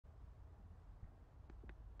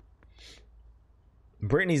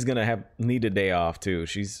Brittany's gonna need a day off too.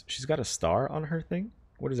 She's got a star on her thing.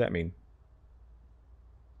 What does that mean?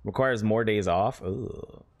 Requires more days off.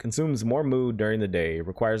 Ugh. Consumes more mood during the day.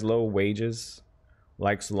 Requires low wages.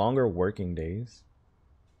 Likes longer working days.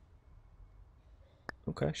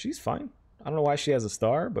 Okay, she's fine. I don't know why she has a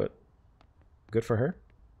star, but good for her.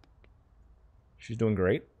 She's doing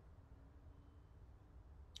great.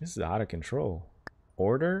 This is out of control.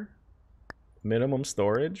 Order. Minimum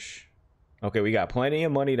storage. Okay, we got plenty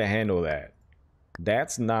of money to handle that.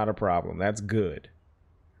 That's not a problem. That's good.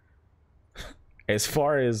 As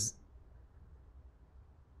far as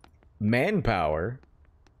manpower,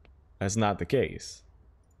 that's not the case.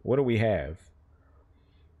 What do we have?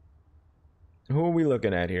 Who are we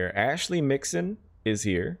looking at here? Ashley Mixon is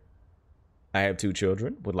here. I have 2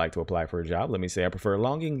 children. Would like to apply for a job. Let me say I prefer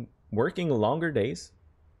working longer days.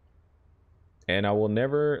 And I will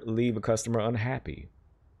never leave a customer unhappy.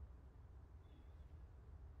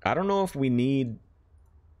 I don't know if we need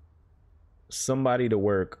somebody to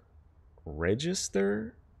work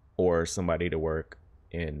register or somebody to work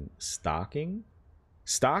in stocking.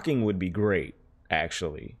 Stocking would be great,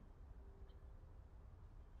 actually.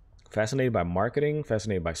 Fascinated by marketing,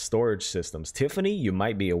 fascinated by storage systems. Tiffany, you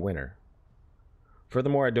might be a winner.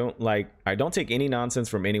 Furthermore, I don't take any nonsense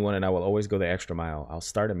from anyone, and I will always go the extra mile. I'll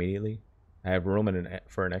start immediately. I have room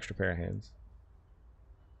for an extra pair of hands.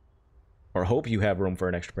 Or hope you have room for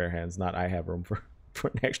an extra pair of hands, not I have room for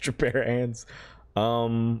an extra pair of hands.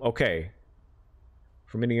 Okay.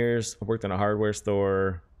 For many years, I worked in a hardware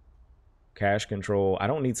store. Cash control. I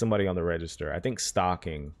don't need somebody on the register. I think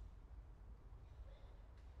stocking.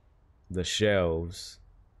 The shelves.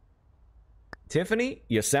 Tiffany,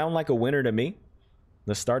 you sound like a winner to me.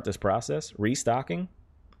 Let's start this process. Restocking.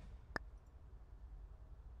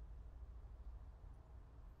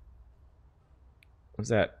 What's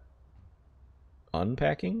that?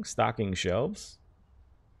 Unpacking? Stocking shelves?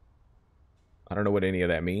 I don't know what any of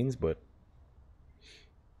that means, but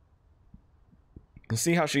let's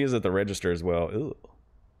see how she is at the register as well. Ew.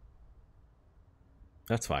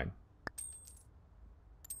 That's fine.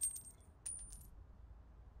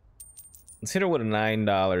 Let's hit her with a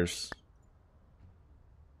 $9.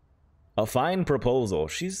 A fine proposal.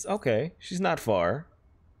 She's okay. She's not far.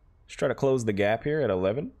 Let's try to close the gap here at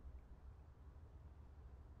 11.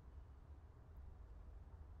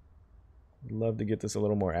 Love to get this a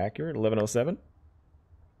little more accurate. 1107.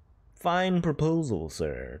 Fine proposal,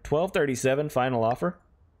 sir. 1237. Final offer.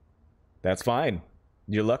 That's fine.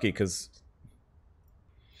 You're lucky because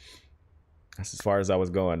that's as far as I was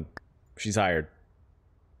going. She's hired.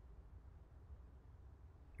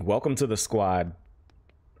 Welcome to the squad.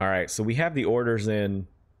 All right, so we have the orders in.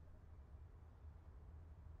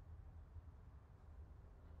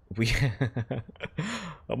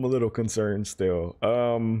 I'm a little concerned still.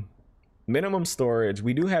 Minimum storage.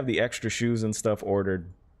 We do have the extra shoes and stuff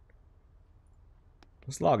ordered.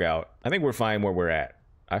 Let's log out. I think we're fine where we're at.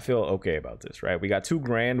 I feel okay about this, right? We got $2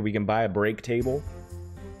 grand. We can buy a break table.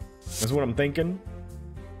 That's what I'm thinking.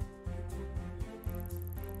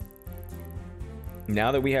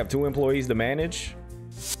 Now that we have 2 employees to manage,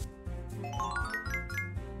 it's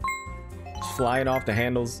flying off the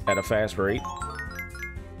handles at a fast rate.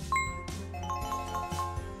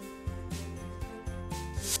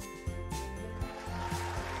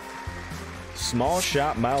 Small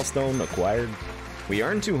shop milestone acquired. We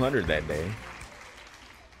earned 200 that day.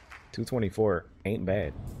 224 ain't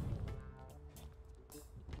bad.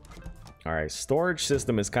 All right, storage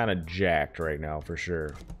system is kind of jacked right now for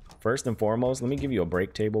sure. First and foremost, let me give you a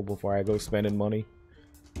break table before I go spending money.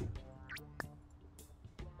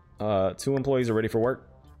 2 employees are ready for work.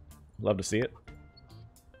 Love to see it.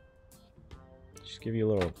 Just give you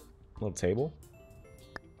a little table.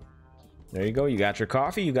 There you go. You got your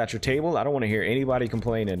coffee. You got your table. I don't want to hear anybody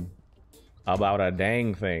complaining about a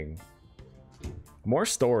dang thing. More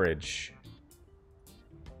storage.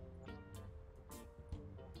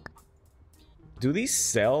 Do these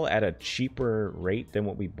sell at a cheaper rate than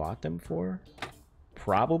what we bought them for?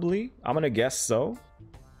 Probably. I'm gonna guess so.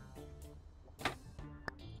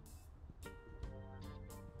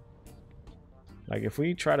 Like if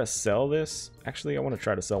we try to sell this, actually I want to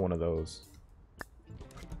try to sell one of those.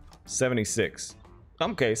 76.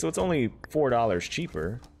 Okay, so it's only $4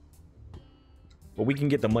 cheaper. But we can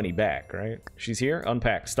get the money back, right? She's here.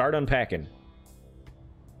 Unpack. Start unpacking.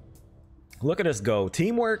 Look at us go.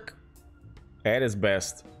 Teamwork at its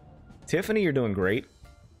best. Tiffany, you're doing great.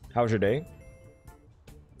 How's your day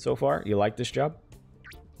so far? You like this job?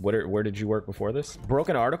 Where did you work before this?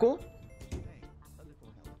 Broken article?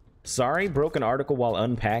 Sorry, broken article while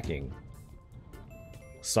unpacking.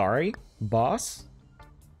 Sorry, boss?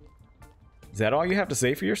 Is that all you have to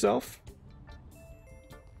say for yourself?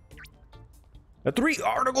 The 3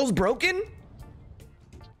 articles broken?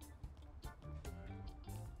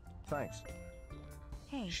 Thanks.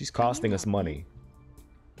 Hey, She's costing us money.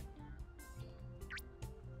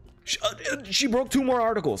 She broke 2 more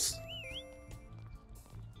articles.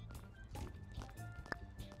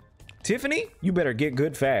 Tiffany, you better get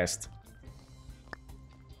good fast.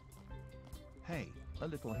 Hey, a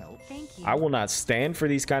little help. Thank you. I will not stand for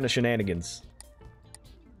these kind of shenanigans.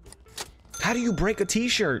 How do you break a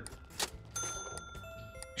t-shirt?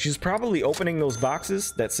 She's probably opening those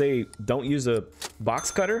boxes that say don't use a box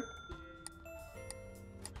cutter.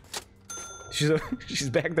 She's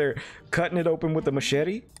back there cutting it open with a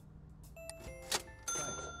machete.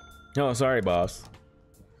 Oh, sorry, boss.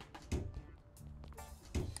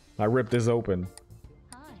 I ripped this open.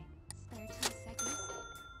 Hi. Spare 2 seconds.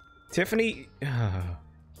 Tiffany,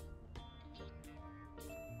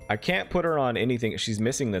 I can't put her on anything. She's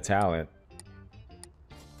missing the talent.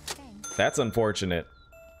 Thanks. That's unfortunate.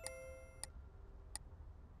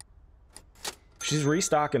 She's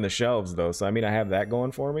restocking the shelves though, so I mean I have that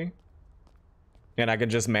going for me. And I can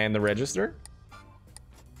just man the register.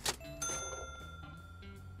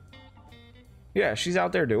 Yeah, she's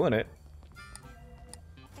out there doing it.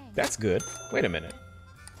 Thanks. That's good. Wait a minute.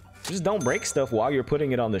 Just don't break stuff while you're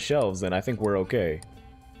putting it on the shelves, and I think we're okay.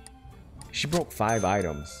 She broke 5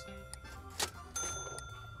 items.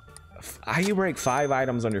 How you break 5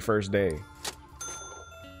 items on your first day?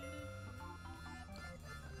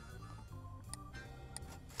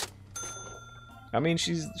 I mean,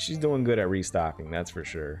 she's doing good at restocking, that's for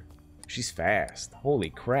sure. She's fast. Holy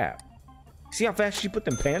crap. See how fast she put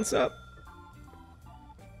them pants up?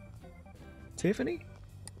 Tiffany?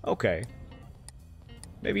 Okay.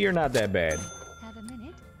 Maybe you're not that bad. Have a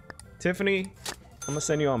minute. Tiffany, I'm gonna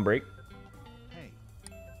send you on break. Hey,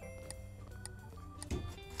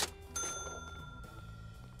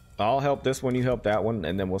 I'll help this one, you help that one,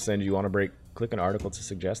 and then we'll send you on a break. Click an article to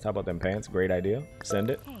suggest. How about them pants? Great idea.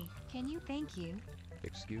 Send it. Hey, can you thank you?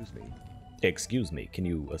 excuse me. Excuse me, can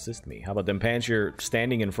you assist me? How about them pants you're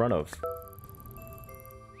standing in front of?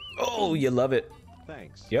 Oh, you love it.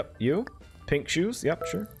 Thanks. Yep, you? Pink shoes? Yep,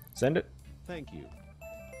 sure. Send it. Thank you.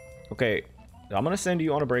 Okay, I'm gonna send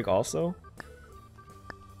you on a break also.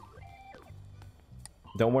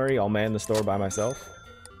 Don't worry, I'll man the store by myself.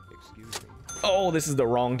 Excuse me. Oh, this is the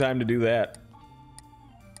wrong time to do that.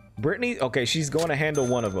 Brittany, okay, she's going to handle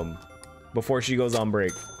one of them before she goes on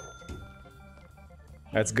break.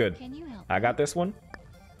 That's good. Can you help? I got this one.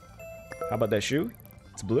 How about that shoe?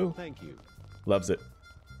 It's blue. Thank you. Loves it.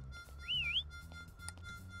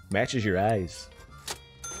 Matches your eyes. Hey,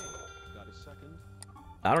 got a second?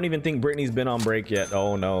 I don't even think Brittany's been on break yet.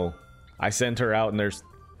 Oh no. I sent her out and there's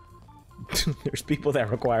there's people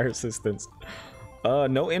that require assistance.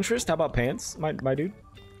 No interest? How about pants, my dude?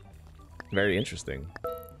 Very interesting.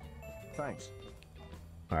 Thanks.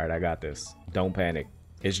 Alright, I got this. Don't panic.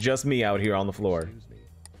 It's just me out here on the floor. Excuse me.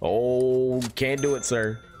 Oh, can't do it,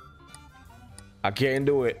 sir. I can't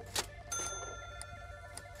do it.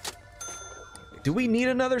 Do we need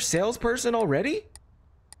another salesperson already?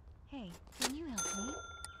 Hey, can you help me?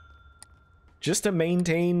 Just to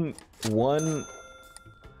maintain one,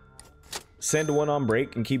 send one on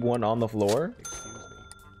break and keep one on the floor? Excuse me.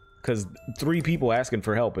 Because 3 people asking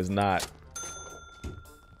for help is not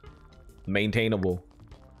maintainable.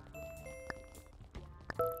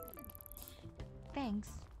 Thanks.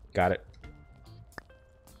 Got it.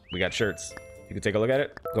 We got shirts. You can take a look at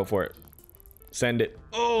it. Go for it. Send it.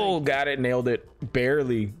 Oh, got it. Nailed it.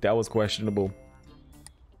 Barely. That was questionable.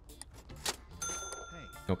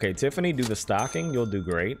 Hey, Okay, Tiffany, do the stocking. You'll do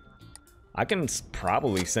great. I can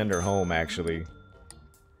probably send her home, actually.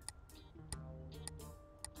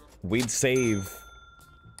 We'd save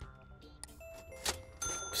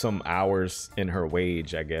some hours in her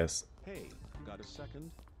wage, I guess. hey, got a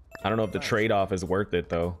second? I don't know if the trade-off is worth it,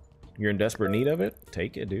 though. You're in desperate need of it?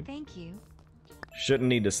 Take it, dude. Thank you. Shouldn't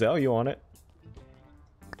need to sell you on it.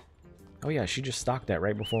 Oh yeah, she just stocked that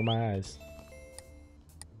right before my eyes.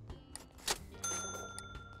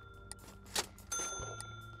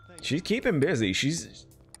 She's keeping busy. She's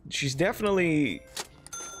definitely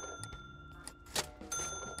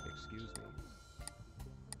Excuse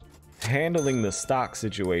me. handling the stock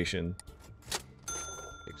situation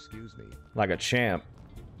Excuse me. like a champ.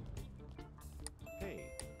 Hey,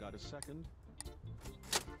 got a second?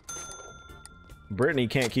 Brittany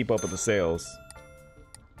can't keep up with the sales.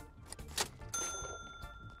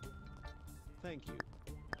 Thank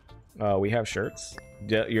you. We have shirts.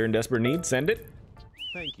 You're in desperate need? Send it.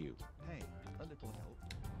 Thank you. Hey, a little help.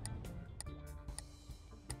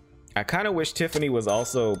 I kind of wish Tiffany was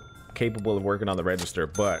also capable of working on the register,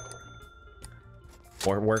 but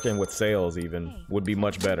or working with sales even would be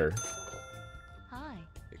much better. Hi.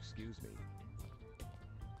 Excuse me.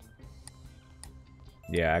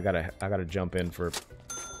 Yeah, I gotta jump in for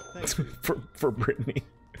Thank you. for Brittany.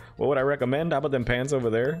 What would I recommend? How about them pants over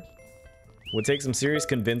there? Would take some serious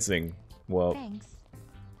convincing. Well, Thanks.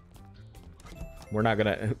 we're not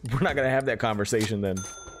gonna have that conversation then.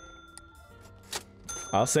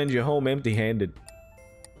 I'll send you home empty-handed.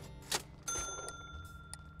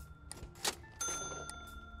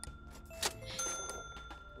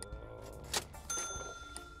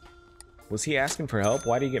 Was he asking for help?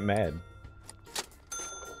 Why did he get mad?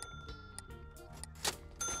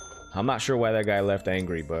 I'm not sure why that guy left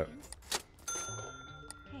angry, but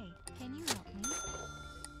Hey, can you help me?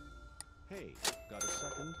 Hey, got a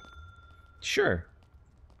second? sure.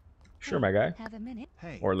 Sure, Hey, my guy. Have a minute?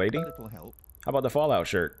 Hey, Or lady. a little help. How about the Fallout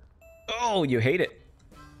shirt? Oh, you hate it.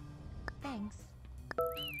 Thanks.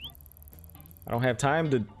 I don't have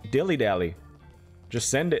time to dilly-dally. Just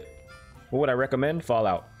send it. What would I recommend?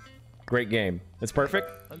 Fallout. Great game. It's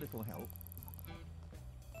perfect. A little help.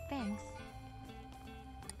 Thanks.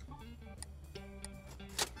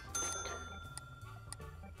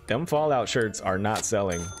 Them Fallout shirts are not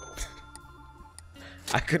selling.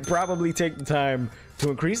 I could probably take the time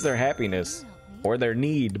to increase their happiness or their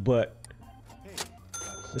need, but Hey,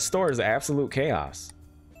 got the store is absolute chaos.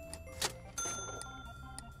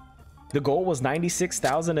 The goal was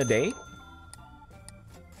 96,000 a day?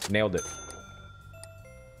 Nailed it.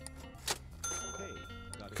 hey,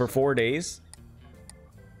 got a For 4 days?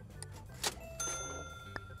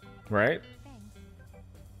 Right? Thanks.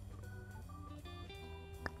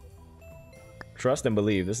 Trust and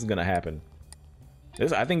believe. This is gonna happen.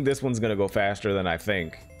 I think this one's gonna go faster than I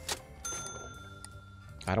think.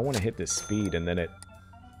 I don't want to hit this speed and then it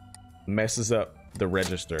messes up the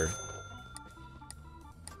register.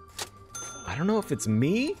 I don't know if it's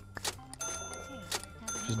me. Hey,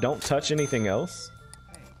 have a Just don't touch anything else.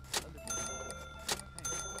 Hey, a little help.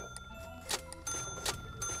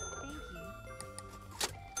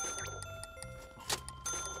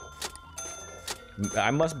 Thank you.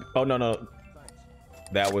 I must be, oh no no, Thanks.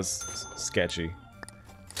 that was sketchy.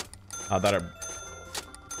 I thought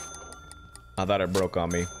it broke on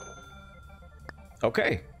me.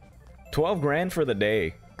 Okay, 12 grand for the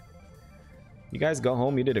day. You guys go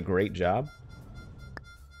home. You did a great job.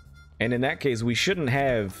 And in that case, we shouldn't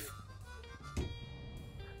have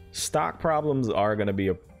stock problems. Are going to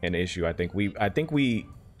be an issue. I think we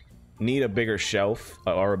need a bigger shelf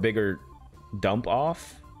or a bigger dump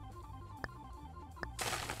off.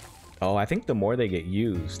 Oh, I think the more they get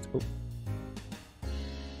used,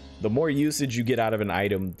 the more usage you get out of an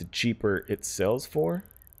item, the cheaper it sells for,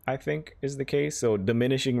 I think is the case. So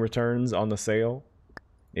diminishing returns on the sale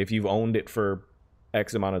if you've owned it for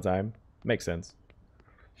X amount of time. Makes sense.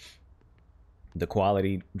 The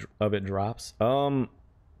quality of it drops.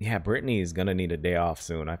 Yeah, Brittany is gonna need a day off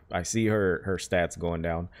soon. I see her stats going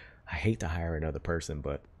down. I hate to hire another person,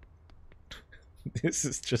 but this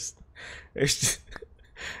is just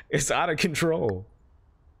it's out of control.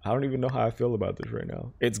 I don't even know how I feel about this right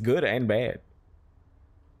now. It's good and bad.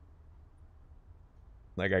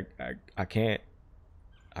 Like I can't.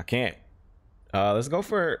 Let's go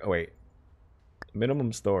for wait.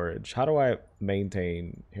 Minimum storage. How do I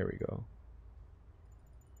maintain? Here we go.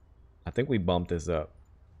 I think we bumped this up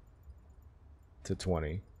to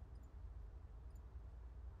 20.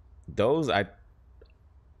 Those I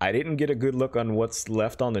didn't get a good look on what's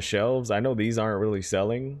left on the shelves. I know these aren't really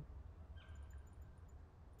selling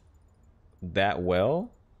that well.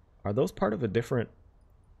 Are those part of a different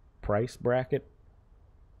price bracket?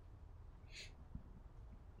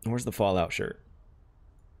 Where's the Fallout shirt?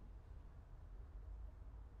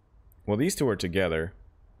 Well, these two are together.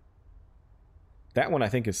 That one I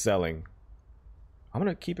think is selling. I'm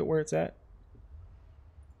gonna keep it where it's at.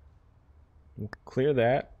 We'll clear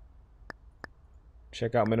that.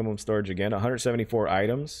 Check out minimum storage again. 174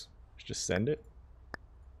 items. Let's just send it.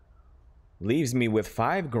 Leaves me with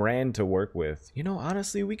 5 grand to work with. You know,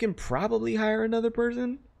 honestly, we can probably hire another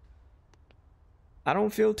person. I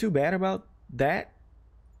don't feel too bad about that.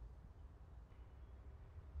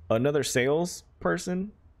 Another sales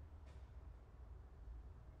person.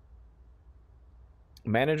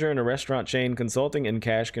 Manager in a restaurant chain, consulting and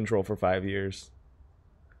cash control for 5 years.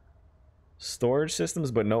 Storage systems,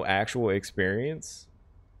 but no actual experience.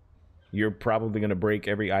 You're probably going to break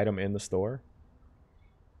every item in the store.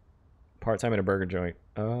 Part-time at a burger joint.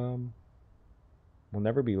 Will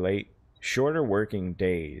never be late. Shorter working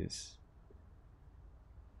days.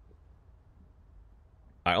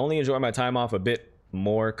 I only enjoy my time off a bit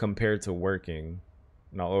more compared to working,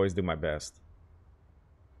 and I'll always do my best.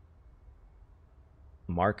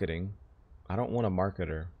 Marketing. I don't want a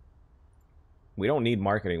marketer. We don't need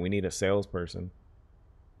marketing. We need a salesperson.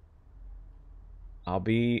 I'll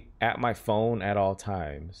be at my phone at all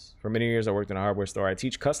times. For many years, I worked in a hardware store. I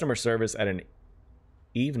teach customer service at an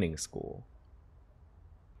evening school.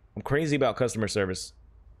 I'm crazy about customer service.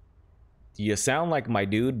 You sound like my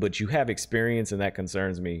dude, but you have experience, and that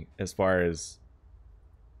concerns me as far as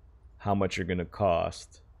how much you're going to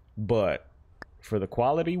cost. But for the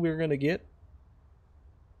quality we're going to get,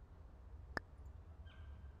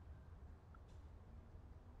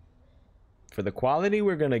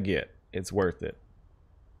 it's worth it.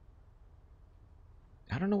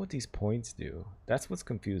 I don't know what these points do. That's what's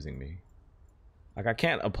confusing me. Like, I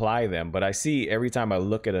can't apply them, but I see every time I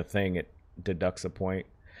look at a thing, it deducts a point.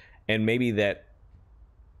 And maybe that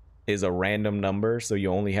is a random number, so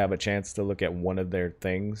you only have a chance to look at one of their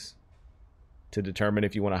things to determine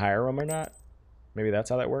if you want to hire them or not. Maybe that's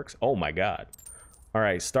how that works. Oh my God. All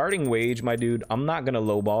right, starting wage, my dude. I'm not going to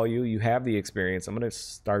lowball you. You have the experience. I'm going to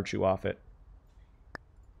start you off at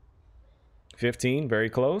 15, very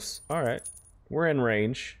close. All right. We're in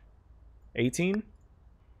range. 18?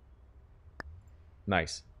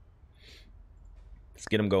 Nice. Let's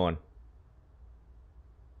get him going.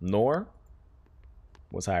 Nor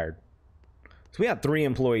was hired. So we have 3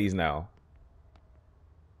 employees now.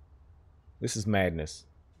 This is madness.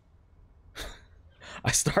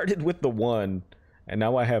 I started with the 1, and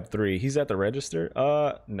now I have 3. He's at the register?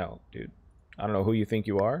 No, dude. I don't know who you think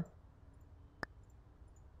you are.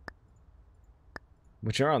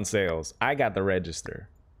 But you're on sales. I got the register.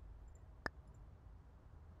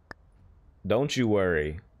 Don't you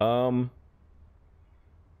worry.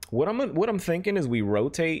 What I'm thinking is we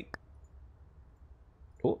rotate.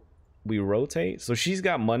 Oh, we rotate. So she's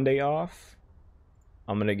got Monday off.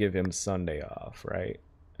 I'm gonna give him Sunday off, right?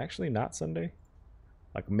 Actually, not Sunday.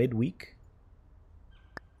 Like midweek.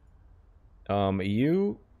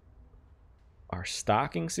 You our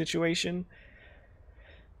stocking situation.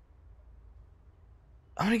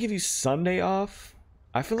 I'm gonna give you Sunday off.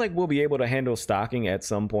 I feel like we'll be able to handle stocking at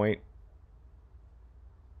some point.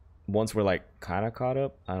 Once we're like kind of caught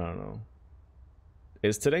up. I don't know.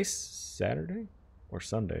 Is today Saturday or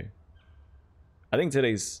Sunday? I think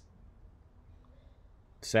today's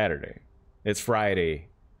Saturday. It's Friday.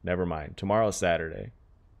 Never mind. Tomorrow's Saturday.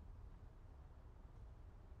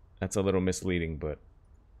 That's a little misleading, but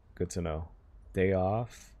good to know. Day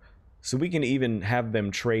off. So we can even have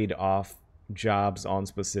them trade off jobs on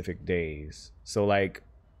specific days. So like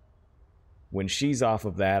when she's off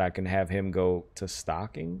of that, I can have him go to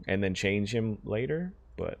stocking and then change him later,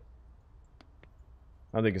 but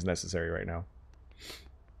I don't think it's necessary right now.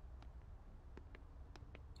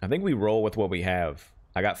 I think we roll with what we have.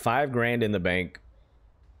 I got 5 grand in the bank.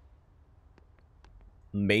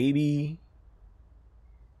 Maybe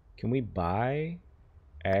can we buy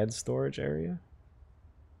add storage area?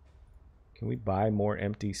 Can we buy more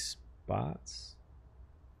empty spots?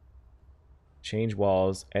 Change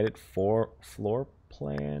walls, edit floor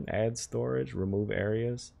plan, add storage, remove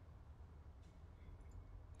areas.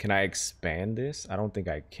 Can I expand this? I don't think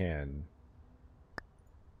I can.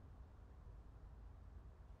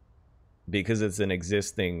 Because it's an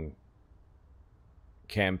existing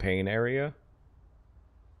campaign area.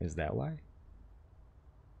 Is that why?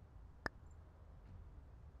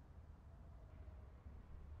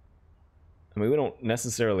 I mean, we don't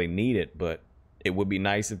necessarily need it, but it would be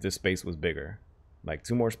nice if this space was bigger. Like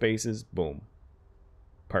 2 more spaces, boom.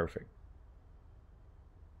 Perfect.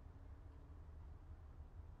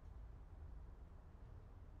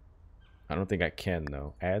 I don't think I can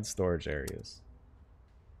though. Add storage areas.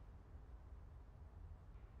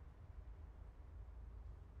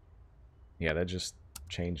 Yeah, that just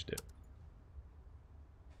changed it.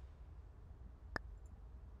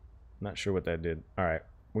 Not sure what that did. All right.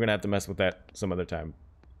 We're going to have to mess with that some other time.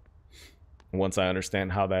 Once I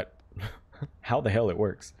understand how that how the hell it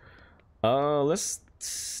works. Let's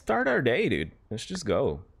start our day, dude. Let's just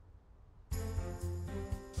go.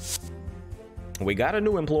 We got a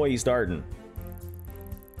new employee starting.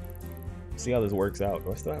 See how this works out.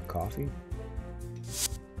 Do I still have coffee?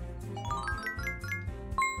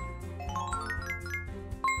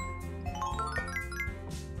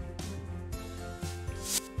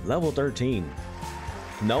 Level 13.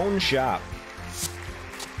 Known shop.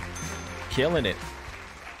 Killing it.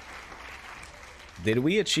 Did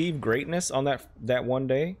we achieve greatness on that one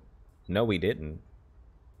day? No, we didn't.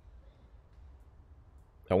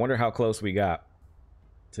 I wonder how close we got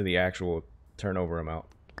to the actual turnover amount.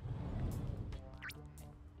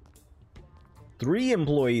 3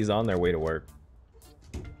 employees on their way to work.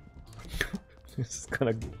 It's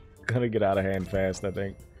gonna get out of hand fast, I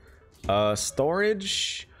think.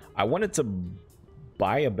 Storage. I wanted to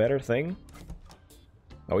buy a better thing.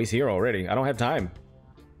 Oh, he's here already. I don't have time.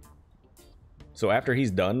 So after he's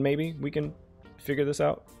done, maybe we can figure this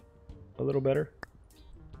out a little better.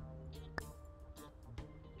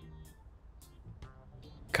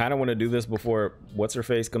 Kind of want to do this before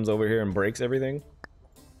what's-her-face comes over here and breaks everything.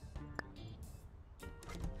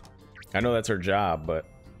 I know that's her job, but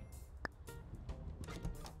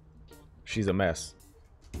she's a mess.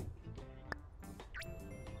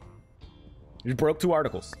 You broke 2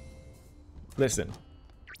 articles. Listen.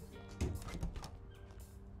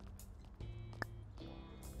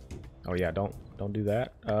 Oh yeah, don't do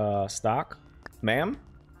that. Stock, ma'am.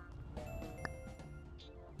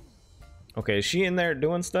 Okay, is she in there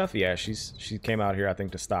doing stuff? Yeah, she came out here, I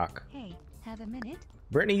think, to stock. Hey, have a minute?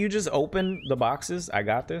 Brittany, you just open the boxes. I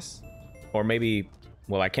got this. Or maybe,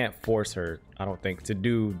 well, I can't force her, I don't think, to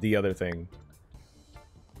do the other thing.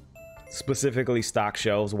 Specifically stock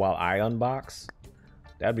shelves while I unbox.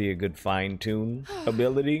 That'd be a good fine-tune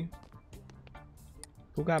ability.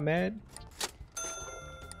 Who got mad?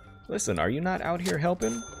 Listen, are you not out here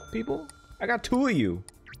helping people? I got 2 of you.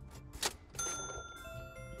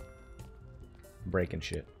 Breaking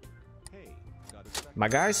shit. Hey, got a second? My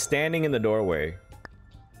guy's standing in the doorway.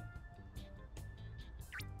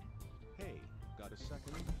 Hey, got a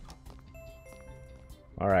second?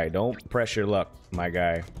 Alright, don't press your luck, my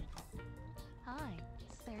guy. Hi,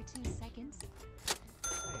 spare 2 seconds? Hey,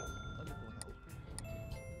 undergo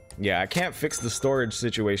help. Yeah, I can't fix the storage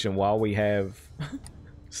situation while we have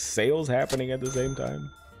sales happening at the same time.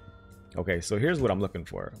 Okay, so here's what I'm looking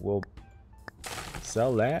for. We'll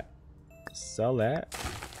sell that. Sell that.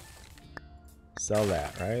 Sell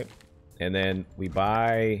that, right? And then we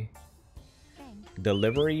buy Thanks.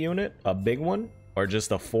 delivery unit, a big one, or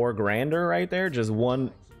just a 4 grander right there, just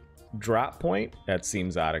one drop point. That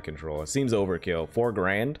seems out of control. It seems overkill. 4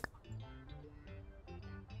 grand.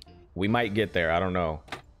 We might get there. I don't know.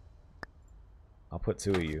 I'll put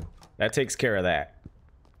 2 of you. That takes care of that.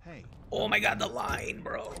 Hey, Oh my god, the line,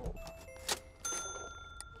 bro.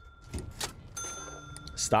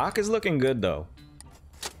 Stock is looking good though.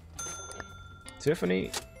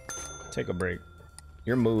 Tiffany, take a break.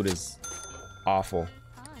 Your mood is awful.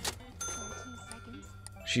 Hi, spare 2 seconds?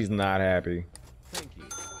 She's not happy. thank you.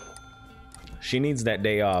 She needs that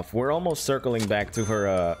day off. We're almost circling back to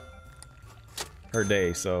her her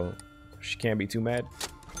day, so she can't be too mad.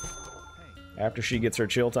 Hey, After she gets her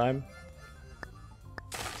chill time,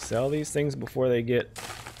 sell these things before they get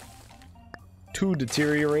too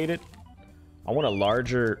deteriorated. I want a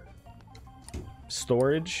larger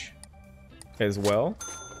storage as well.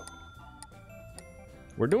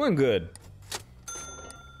 We're doing good.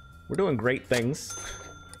 We're doing great things,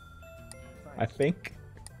 I think.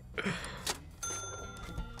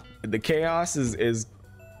 The chaos is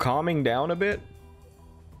calming down a bit.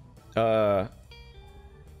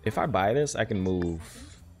 If I buy this, I can move.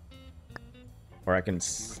 Or I can...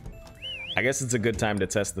 I guess it's a good time to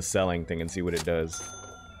test the selling thing and see what it does.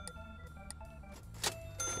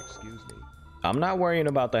 excuse me. I'm not worrying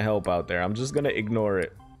about the help out there. I'm just gonna ignore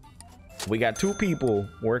it. We got 2 people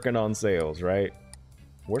working on sales, right?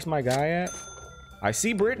 Where's my guy at? I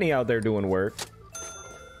see Brittany out there doing work.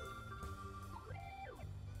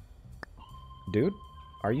 Dude,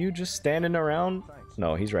 are you just standing around? Thanks.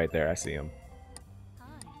 No, he's right there. I see him. Hi,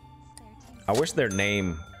 spare 2 I wish their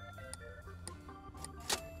name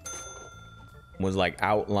was like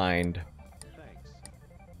outlined Thanks.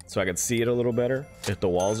 so I could see it a little better if the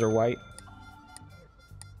walls are white,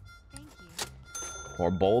 Thank you. or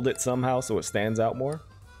bold it somehow so it stands out more,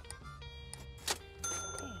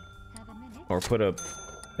 Hey, have a minute? or put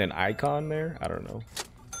an icon there. I don't know.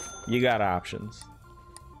 You got options.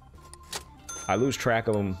 I lose track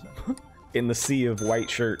of them in the sea of white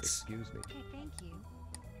shirts. Excuse me. Hey, thank you.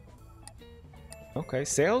 Okay,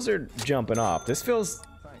 sales are jumping off. This feels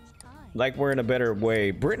Thanks. Hi. like we're in a better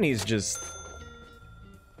way. Brittany's just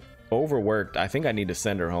overworked. I think I need to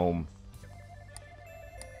send her home.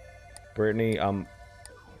 Brittany,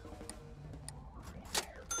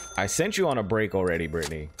 I sent you on a break already,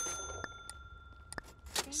 Brittany.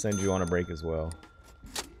 Send you on a break as well.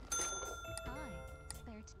 Hi,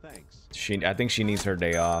 spare 2 Thanks. I think she needs her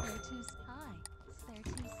day off. Spare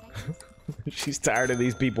 2 seconds? She's tired of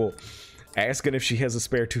these people asking if she has a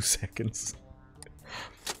spare 2 seconds.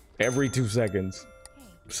 Every 2 seconds. Hey,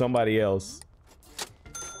 Somebody else.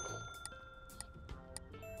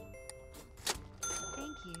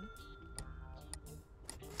 thank you.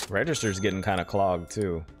 Register's getting kind of clogged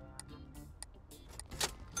too.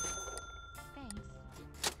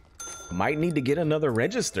 Might need to get another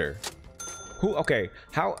register. Who? Okay,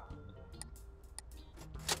 how?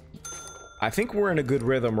 I think we're in a good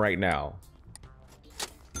rhythm right now.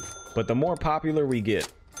 But the more popular we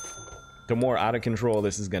get, the more out of control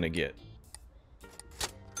this is gonna get.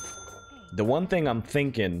 The one thing I'm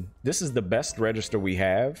thinking, this is the best register we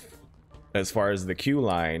have as far as the queue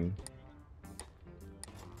line.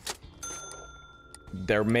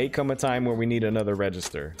 There may come a time where we need another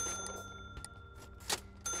register.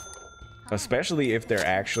 Especially if they're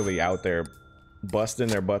actually out there busting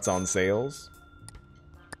their butts on sales.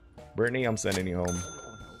 Brittany, I'm sending you home.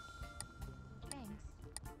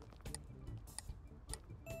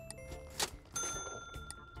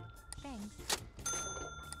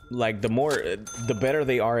 Like, the better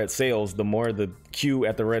they are at sales, the more the queue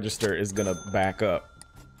at the register is gonna back up.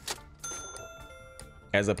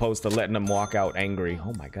 As opposed to letting them walk out angry.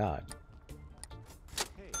 Oh my god.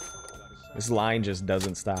 This line just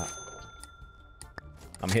doesn't stop.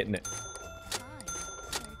 I'm hitting it.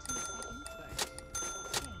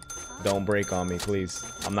 Don't break on me, please.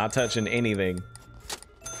 I'm not touching anything.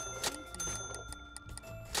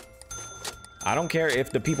 I don't care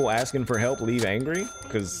if the people asking for help leave angry,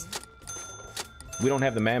 because we don't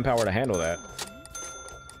have the manpower to handle that.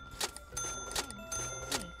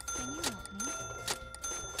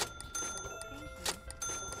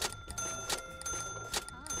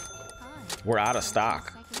 We're out of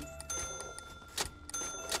stock.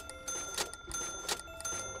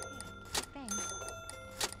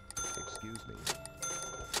 Excuse me.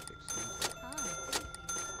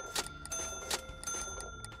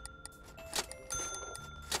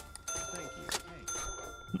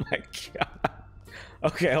 Thank you. My god.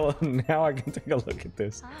 Okay, well, now I can take a look at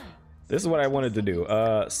this. This is what I wanted to do.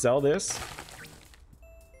 Sell this.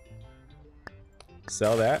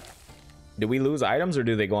 Sell that. Did we lose items or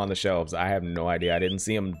do they go on the shelves? I have no idea. I didn't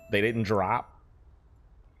see them. They didn't drop.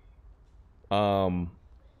 You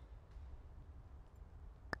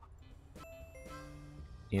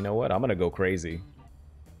know what? I'm gonna go crazy.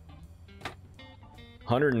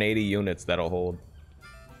 180 units that'll hold.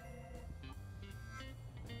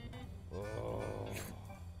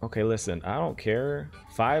 Okay, listen, I don't care.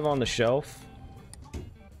 5 on the shelf.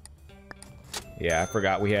 Yeah, I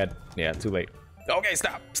forgot we had... Yeah, too late. Okay,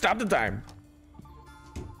 stop. Stop the time.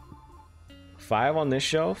 5 on this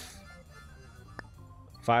shelf.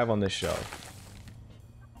 5 on this shelf.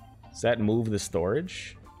 Does that move the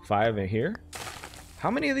storage? 5 in here. How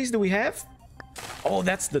many of these do we have? Oh,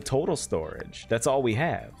 that's the total storage. That's all we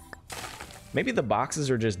have. Maybe the boxes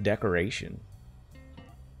are just decoration.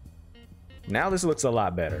 Now this looks a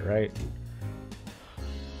lot better, right?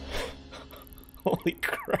 Holy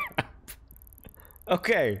crap.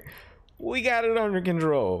 Okay, we got it under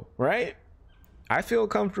control, right? I feel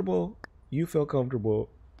comfortable. You feel comfortable.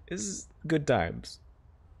 This is good times.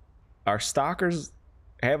 Our stalkers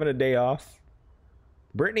having a day off.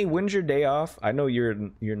 Brittany, when's your day off? I know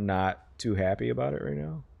you're not too happy about it right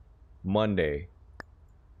now. Monday.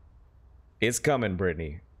 It's coming,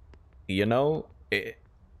 Brittany. You know,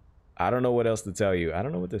 I don't know what else to tell you. I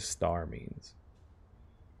don't know what this star means.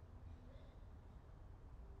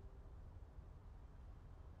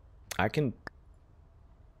 I can...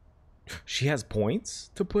 She has points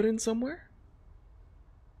to put in somewhere?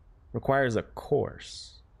 Requires a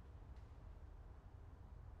course.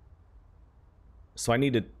 So I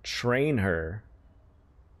need to train her.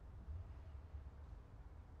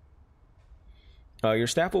 Your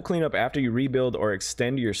staff will clean up after you rebuild or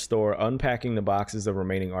extend your store, unpacking the boxes of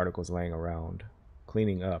remaining articles laying around.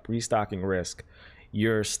 Cleaning up. Restocking risk.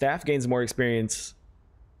 Your staff gains more experience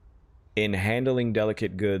in handling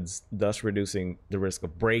delicate goods, thus reducing the risk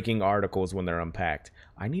of breaking articles when they're unpacked.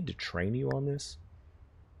 I need to train you on this.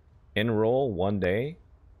 Enroll 1 day.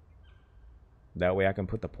 That way I can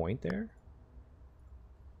put the point there.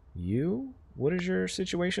 You? What is your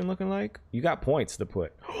situation looking like? You got points to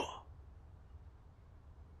put.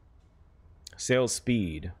 Sales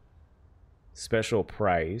speed. Special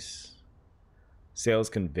price. Sales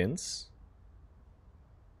convince.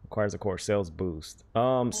 Requires a core. Sales boost.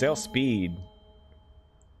 Sales speed.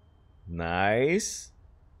 Nice.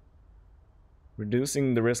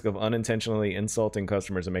 Reducing the risk of unintentionally insulting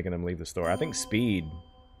customers and making them leave the store. I think speed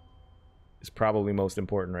is probably most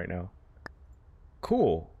important right now.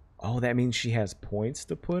 Cool. Oh, that means she has points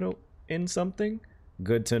to put in something?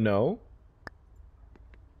 Good to know.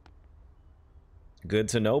 Good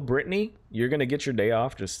to know. Brittany, you're going to get your day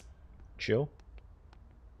off. Just chill.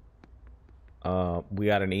 We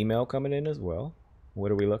got an email coming in as well.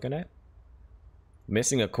 What are we looking at?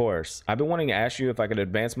 Missing a course. I've been wanting to ask you if I could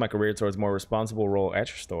advance my career towards more responsible role at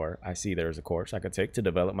your store. I see there's a course I could take to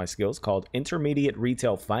develop my skills called Intermediate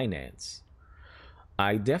Retail Finance.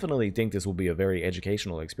 I definitely think this will be a very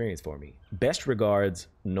educational experience for me. Best regards,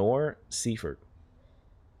 Nor Seifert.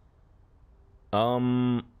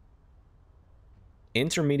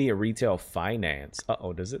 Intermediate Retail Finance.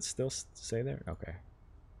 Uh-oh, does it still say there? Okay.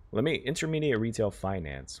 Intermediate Retail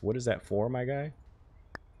Finance. What is that for, my guy?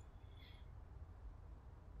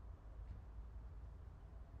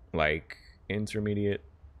 Like, intermediate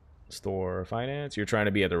store finance? You're trying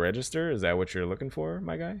to be at the register? Is that what you're looking for,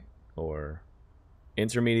 my guy? Or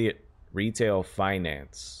intermediate retail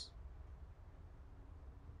finance?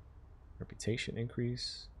 Reputation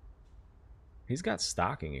increase. He's got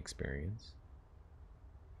stocking experience.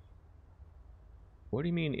 What do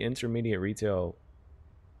you mean intermediate retail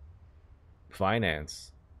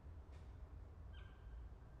finance?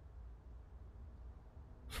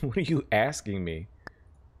 What are you asking me?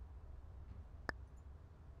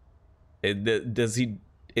 Is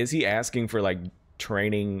he asking for like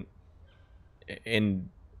training in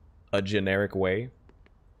a generic way?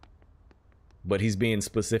 But he's being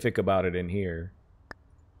specific about it in here.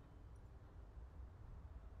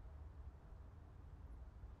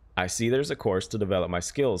 I see there's a course to develop my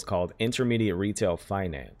skills called Intermediate Retail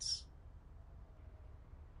Finance.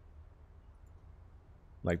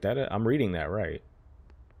 Like that, I'm reading that right.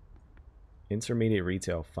 Intermediate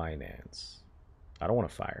Retail Finance. I don't want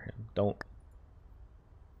to fire him. Don't.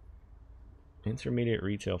 Intermediate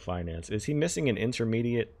Retail Finance. Is he missing an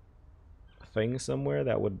intermediate thing somewhere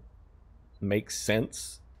that would make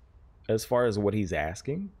sense as far as what he's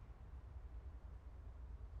asking?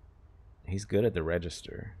 He's good at the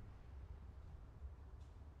register.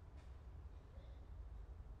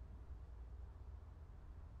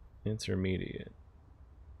 Intermediate.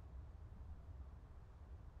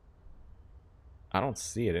 I don't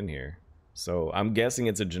see it in here. So I'm guessing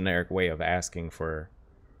it's a generic way of asking for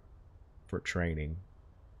training.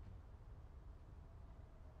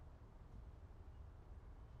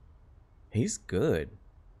 He's good.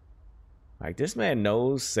 Like, this man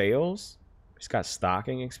knows sales. He's got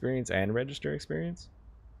stocking experience and register experience.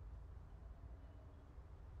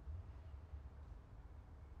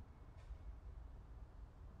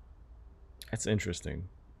 That's interesting.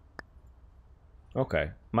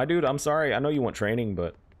 Okay. My dude, I'm sorry. I know you want training,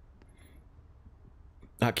 but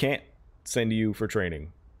I can't send you for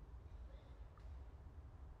training.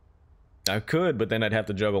 I could, but then I'd have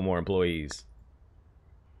to juggle more employees.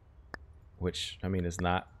 Which, I mean, is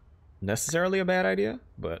not necessarily a bad idea,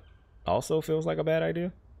 but also feels like a bad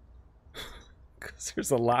idea. Because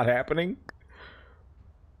there's a lot happening.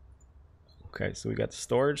 Okay, so we got the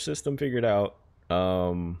storage system figured out.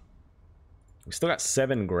 We still got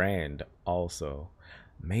 7 grand also.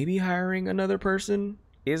 Maybe hiring another person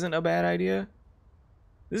isn't a bad idea.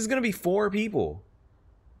 This is gonna be 4 people.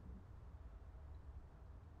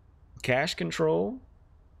 Cash control.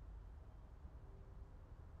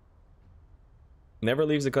 Never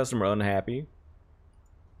leaves the customer unhappy.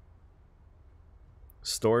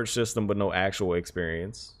 Storage system but no actual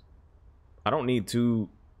experience. I don't need 2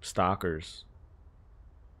 stockers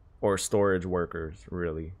or storage workers,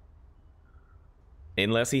 really.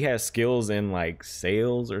 Unless he has skills in like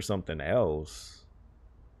sales or something else.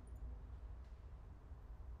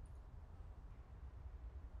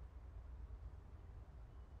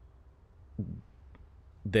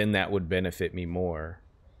 Then that would benefit me more,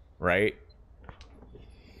 right?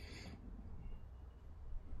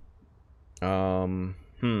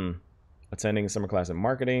 Attending a summer class in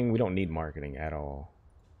marketing. We don't need marketing at all.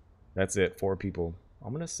 That's it, 4 people.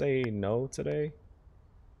 I'm gonna say no today.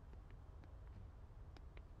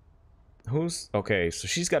 Who's okay? So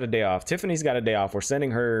she's got a day off. Tiffany's got a day off. We're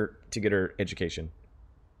sending her to get her education.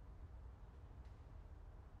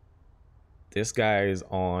 This guy's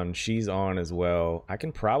on. She's on as well. I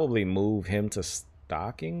can probably move him to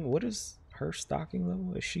stocking. What is her stocking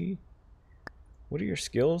level? Is she? What are your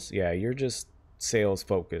skills? Yeah, you're just sales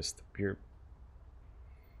focused. You're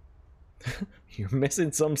you're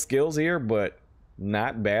missing some skills here, but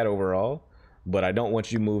not bad overall. But I don't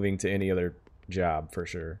want you moving to any other job for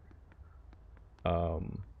sure.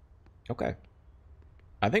 Okay.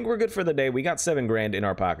 I think we're good for the day. We got 7 grand in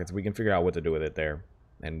our pockets. We can figure out what to do with it there.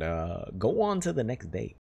 And go on to the next day.